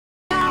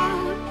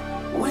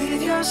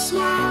your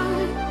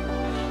smile.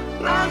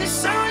 Now the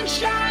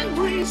sunshine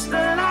brings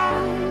the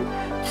light.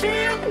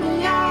 Fill me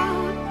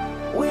out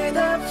with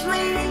a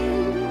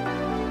flame.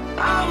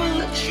 I will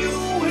let you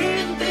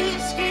in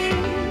this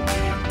game.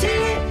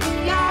 Take me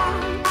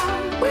out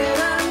when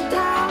I'm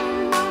down.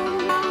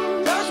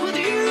 'Cause with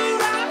you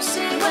I'm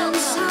safe and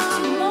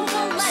sound.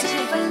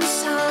 Safe and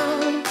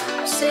sound.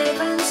 Safe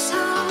and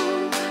sound.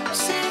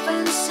 Safe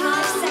and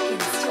sound. 5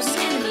 seconds till the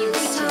enemy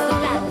reaches the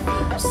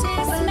battlefield.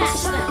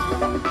 Smash them.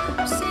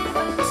 Safe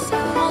and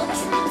sound. All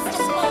troops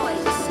deployed.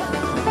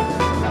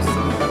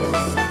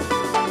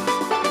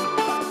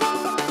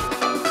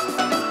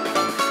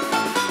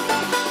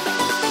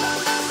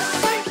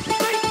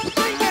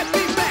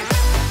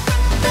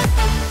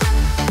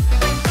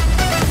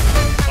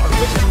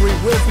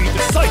 Will be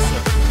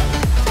decisive.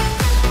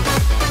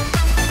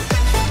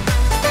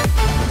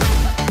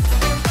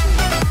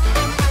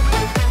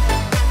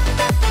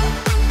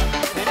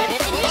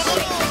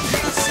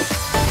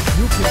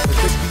 You can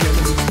predict the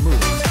enemy's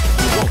moves.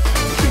 You won't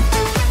beat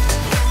them.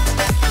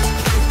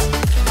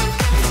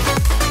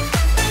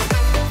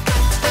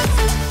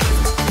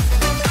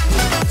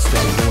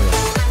 Stay loyal.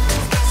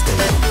 Stay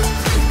humble.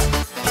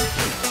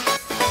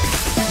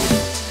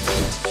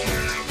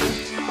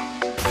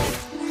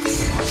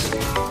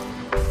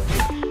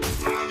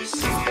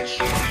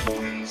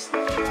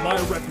 My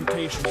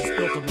reputation is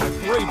built on my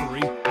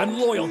bravery and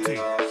loyalty.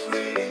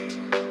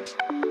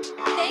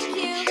 Thank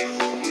you.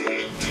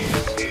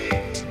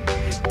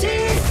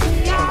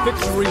 Our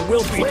victory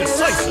will be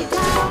decisive.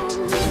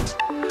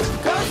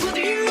 'Cause with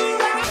you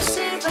I'm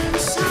safe and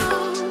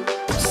sound.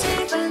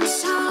 Safe and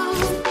sound.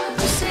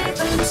 Safe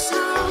and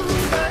sound.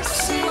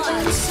 Safe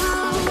and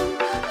sound.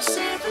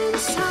 Safe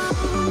and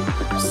sound.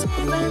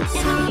 Safe and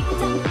sound.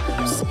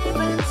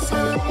 Safe and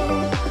sound.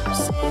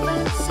 Safe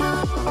and sound.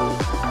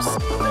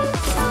 Safe and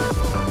sound.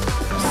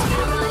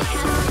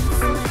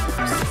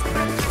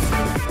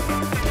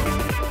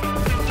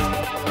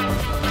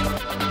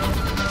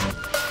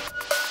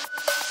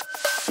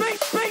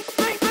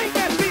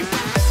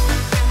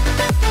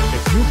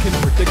 If you can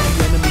predict the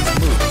enemy's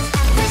moves,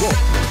 you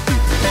won't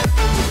beat them.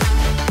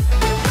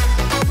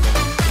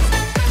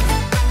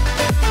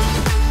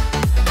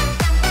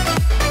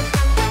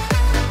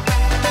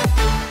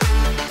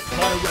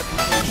 My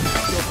reputation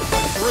is built on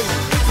my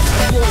bravery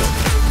and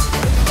loyalty.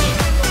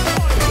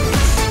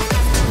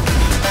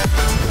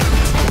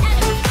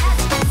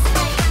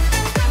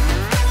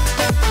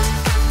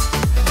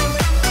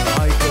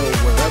 I go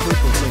wherever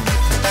the wind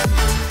takes me.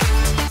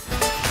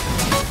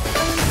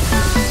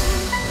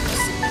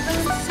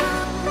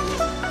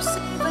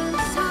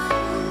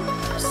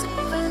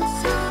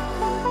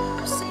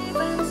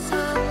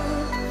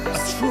 A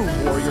true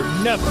warrior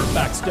never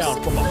backs down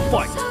from a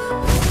fight.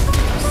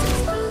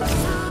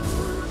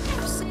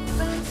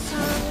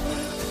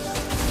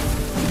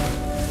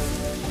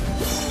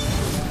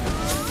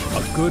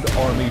 A good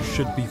army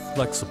should be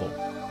flexible,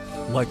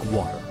 like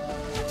water.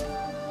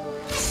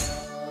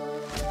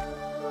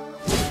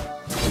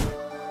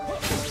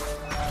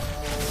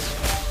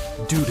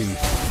 Duty,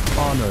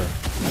 honor,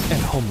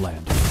 and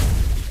homeland.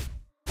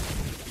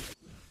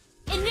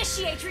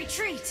 Initiate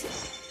retreat.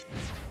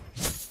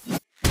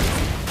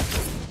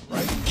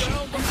 Right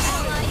down An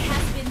ally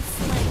has been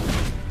slain.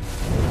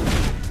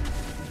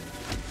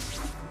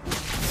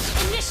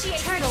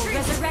 Initiate turtle retreat.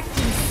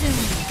 Resurrecting soon.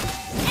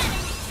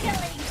 Enemy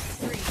killing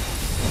spree.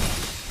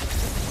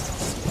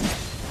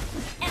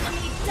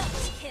 Enemy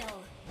double kill.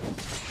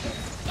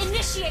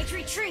 Initiate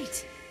retreat.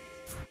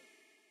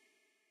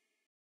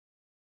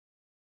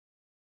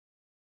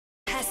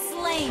 Has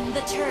slain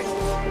the turtle.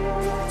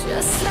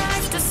 Just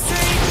like the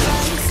street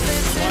lights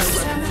that My this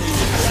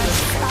reputation is built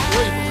on my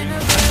bravery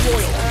and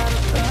loyalty.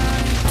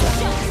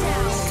 Shut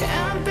down.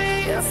 can't be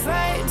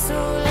afraid to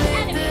An live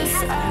enemy this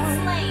has been out.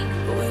 slain.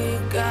 We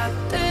got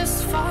this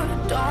far,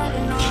 don't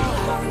know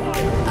how.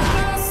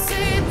 I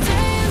see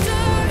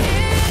danger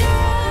in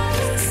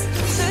us.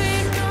 They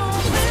know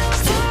we'll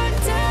burn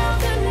down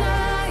the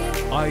night.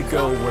 I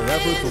go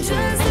wherever the wind Just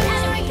takes me.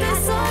 like the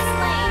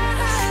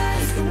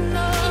sunrise, you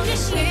know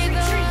Initiate we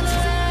retreat.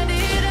 gonna let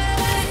it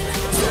rain.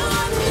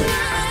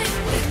 Tonight,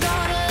 we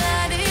gonna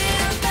let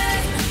it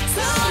rain.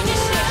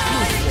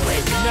 Tonight, we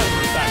gonna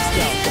Never backs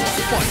down from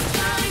a fight.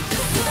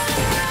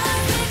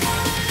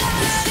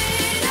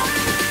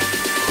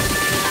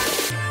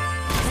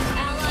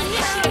 Ally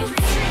initiate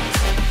retreat.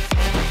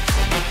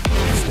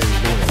 Stay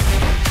loyal.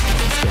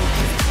 Stay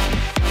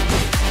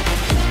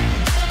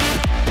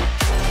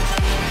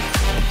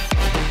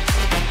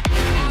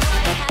Ally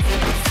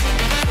has been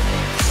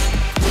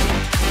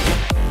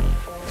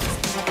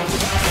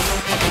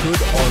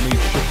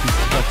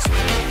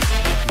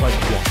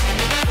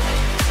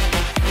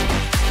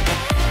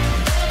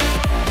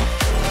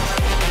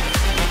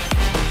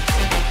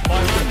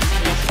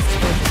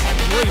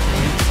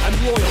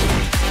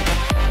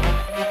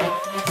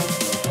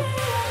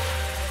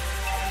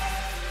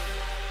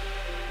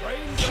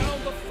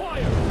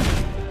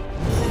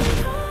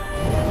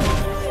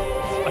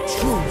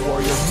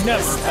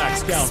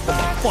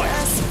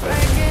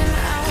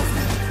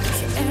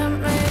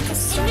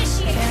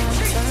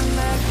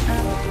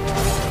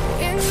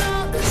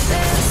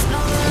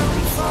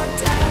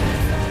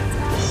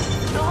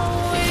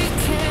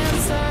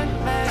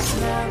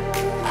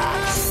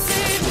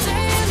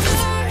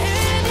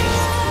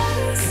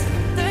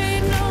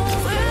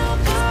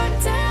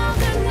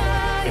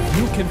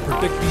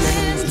predict the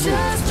enemy's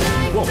moves, you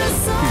won't be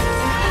defeated.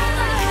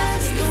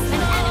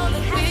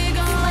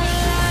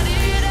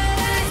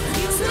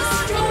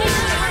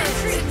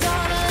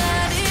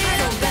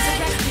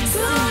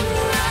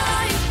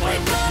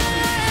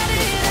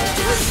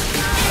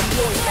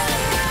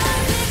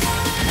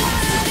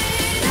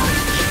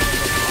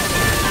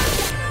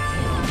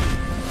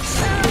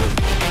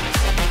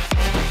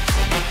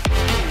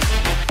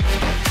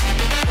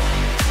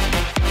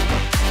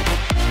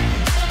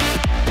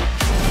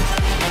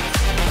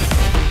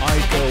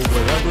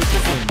 Wherever the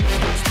wind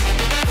takes me.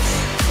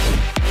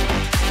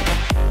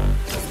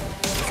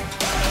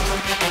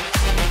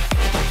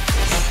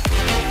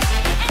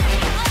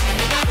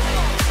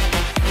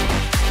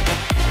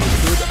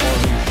 Good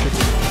army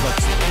chicken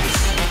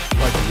flexes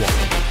like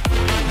water.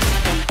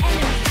 The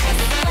enemy has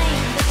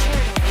slain the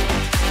turtle.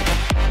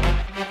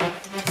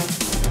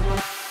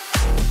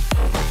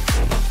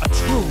 A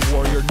true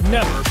warrior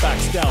never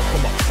backs down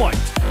from a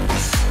fight.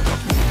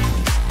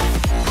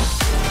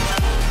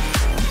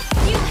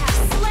 You have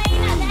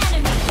slain an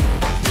enemy.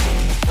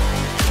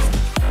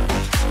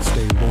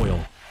 Stay loyal.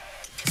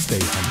 Stay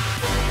humble.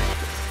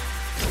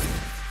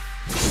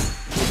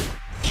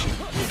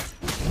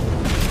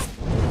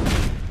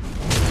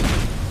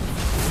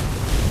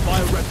 My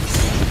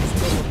reputation is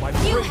built on my You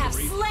bravery have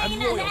and slain an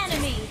loyalty.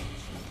 enemy.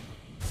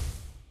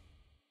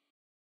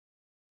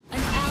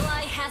 An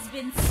ally has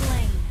been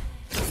slain.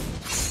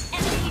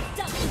 Enemy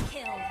double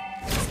kill.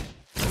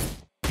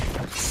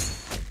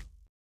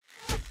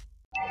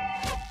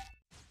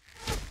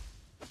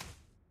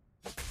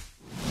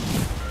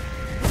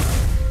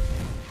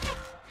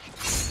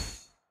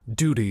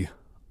 Duty,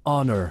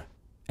 honor,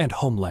 and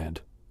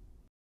homeland.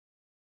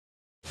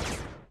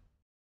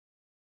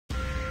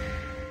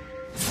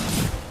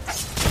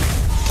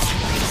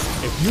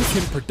 If you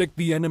can predict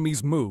the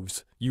enemy's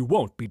moves, you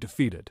won't be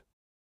defeated.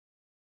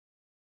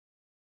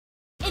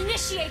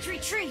 Initiate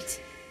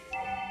retreat.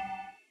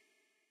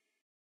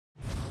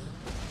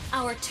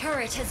 Our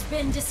turret has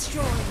been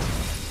destroyed.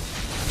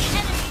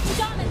 Enemy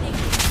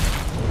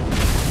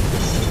dominated.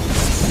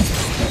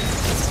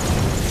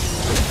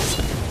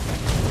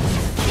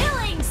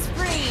 Killing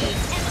spree.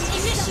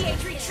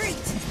 Initiate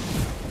retreat.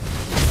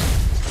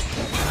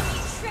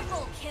 Enemy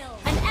triple kill.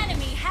 An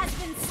enemy has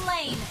been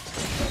slain.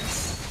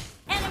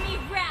 Enemy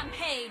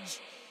rampage.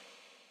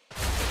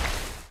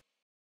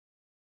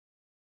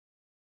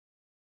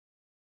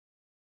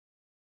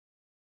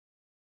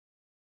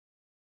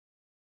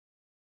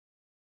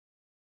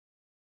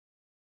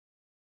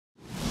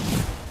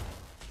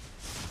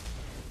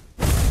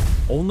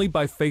 Only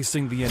by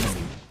facing the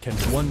enemy can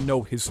one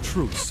know his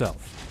true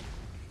self.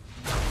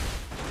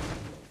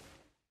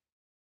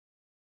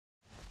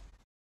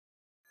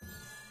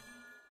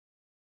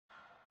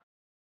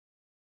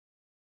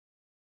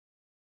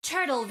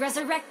 Turtle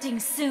resurrecting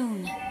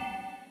soon.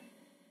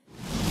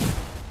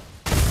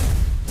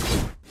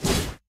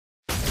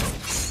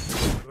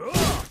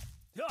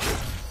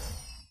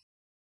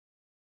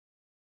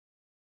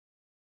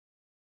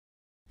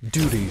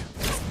 Duty,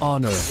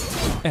 honor,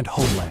 and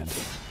homeland.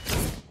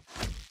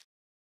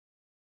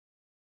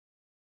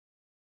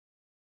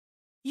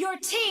 Your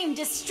team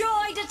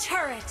destroyed a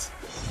turret.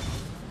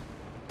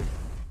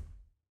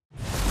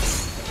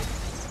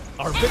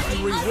 Our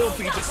victory will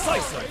be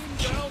decisive.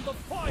 Rain down the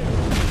fire.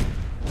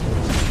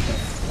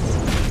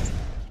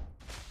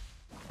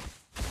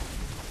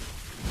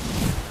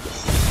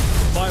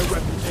 My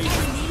reputation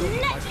is built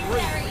on my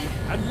bravery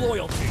and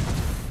loyalty.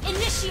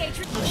 Initiate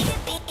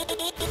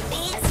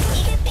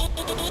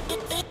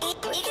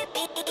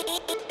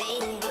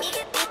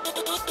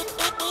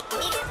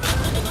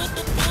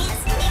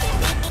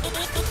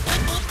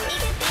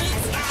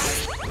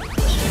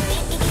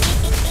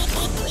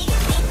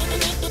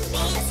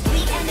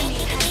The enemy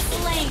has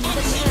slain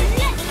the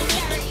turret.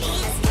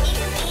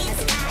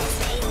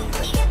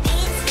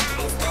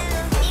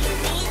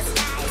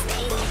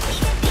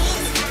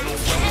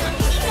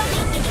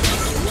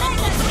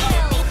 Mega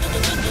kill.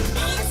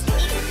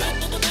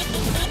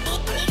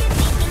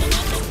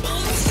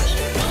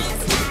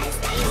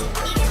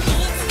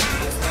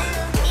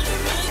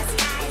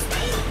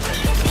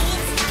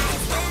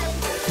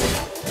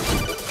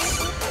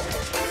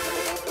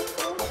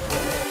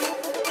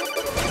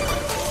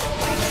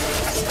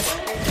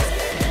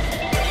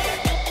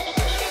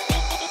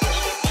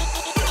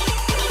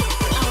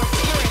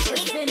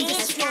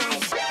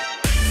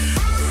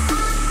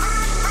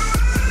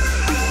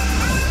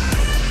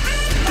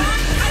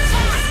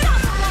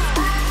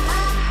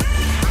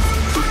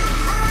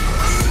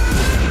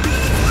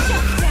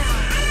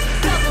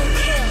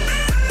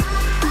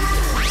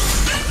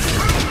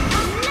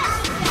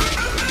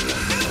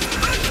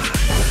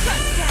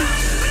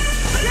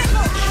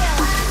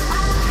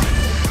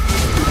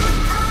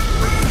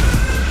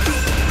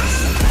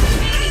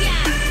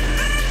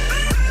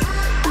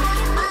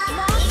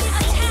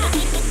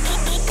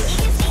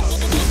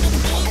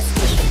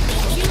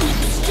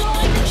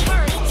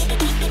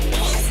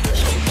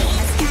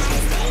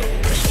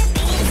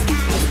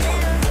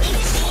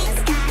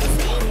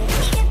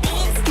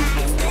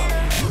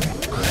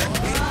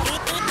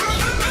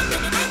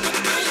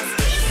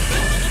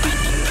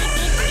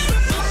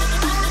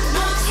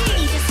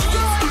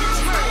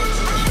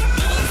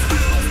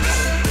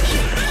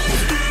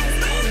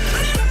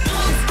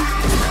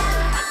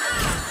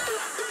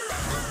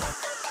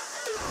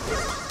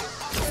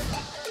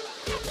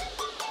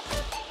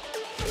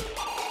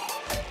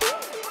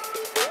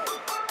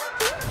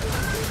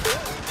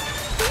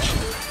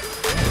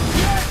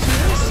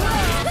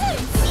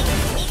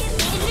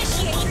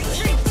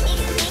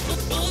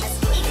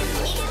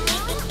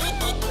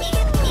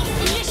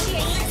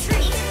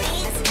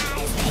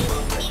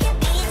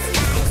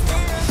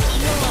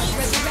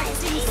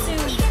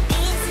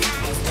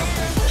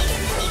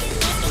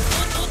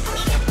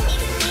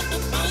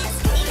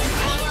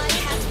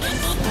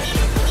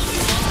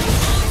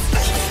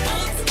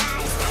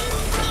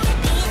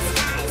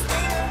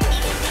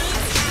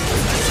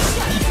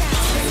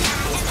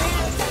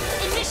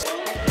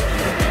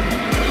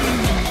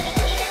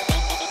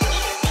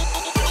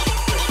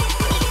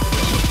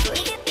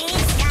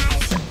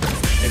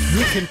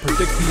 can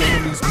predict the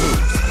enemy's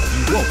moves,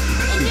 you won't be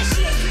defeated.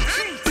 Initiate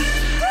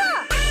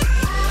retreat.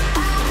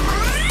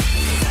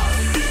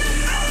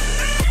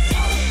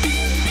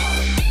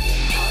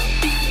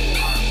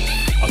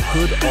 A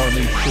good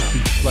army should be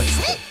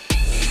flexible,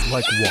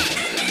 like water.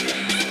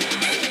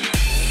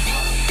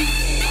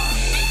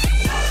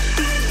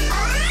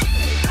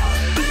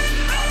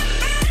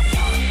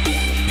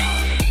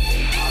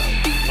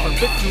 Our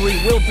victory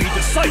will be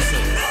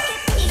decisive!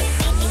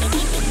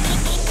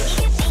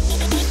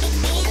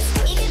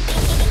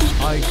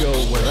 I go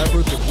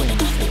wherever the wind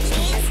takes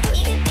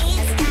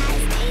me.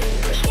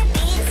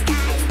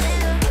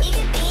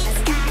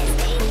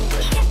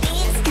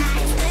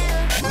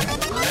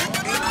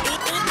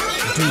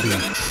 Duty,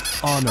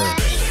 honor,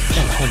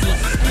 and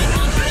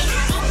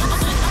homeland.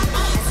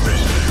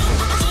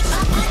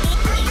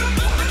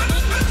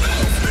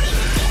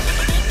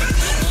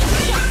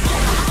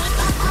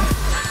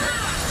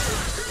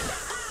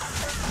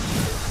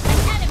 An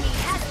enemy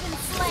has been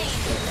slain.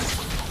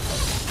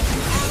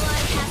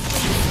 Ally has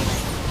been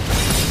slain.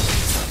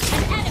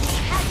 An enemy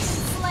has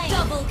been slain.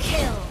 Double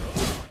kill.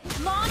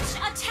 Launch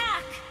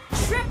attack.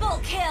 Triple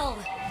kill.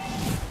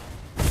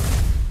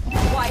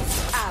 Wiped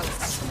out.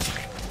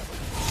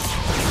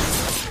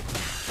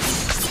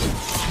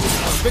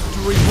 Our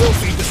victory will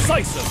be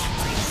decisive!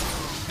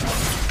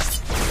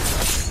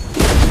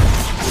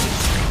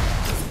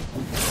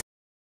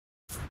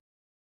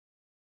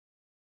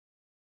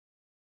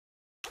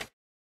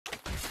 An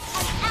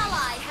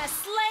ally has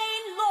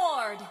slain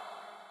Lord.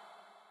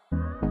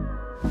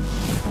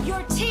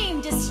 Your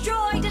team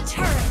destroyed a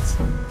turret.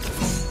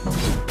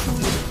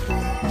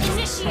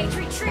 Initiate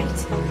retreat.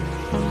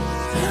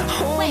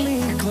 Hold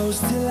me close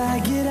till I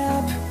get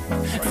up.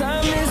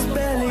 Time is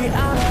barely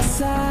on our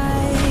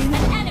side.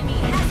 An enemy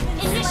has been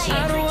I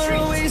initiate don't wanna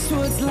retreat. waste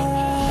what's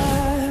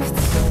left.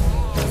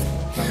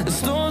 The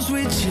storms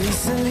we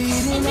chase are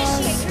leading us,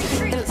 Initiate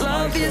retreat. and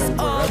love is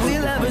all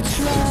we'll ever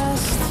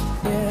trust.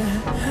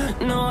 Yeah,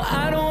 no,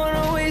 I don't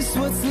wanna waste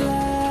what's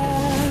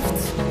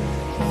left.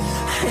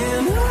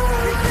 And on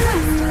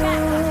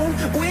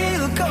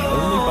we'll go.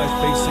 Only by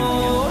facing the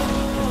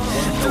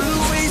enemy can one Through the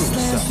know its true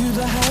wastelands, self. through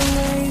the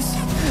highways,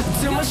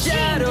 till my Your team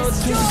shadow,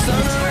 till the destroyed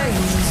sun the turret.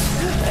 rays.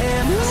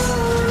 And on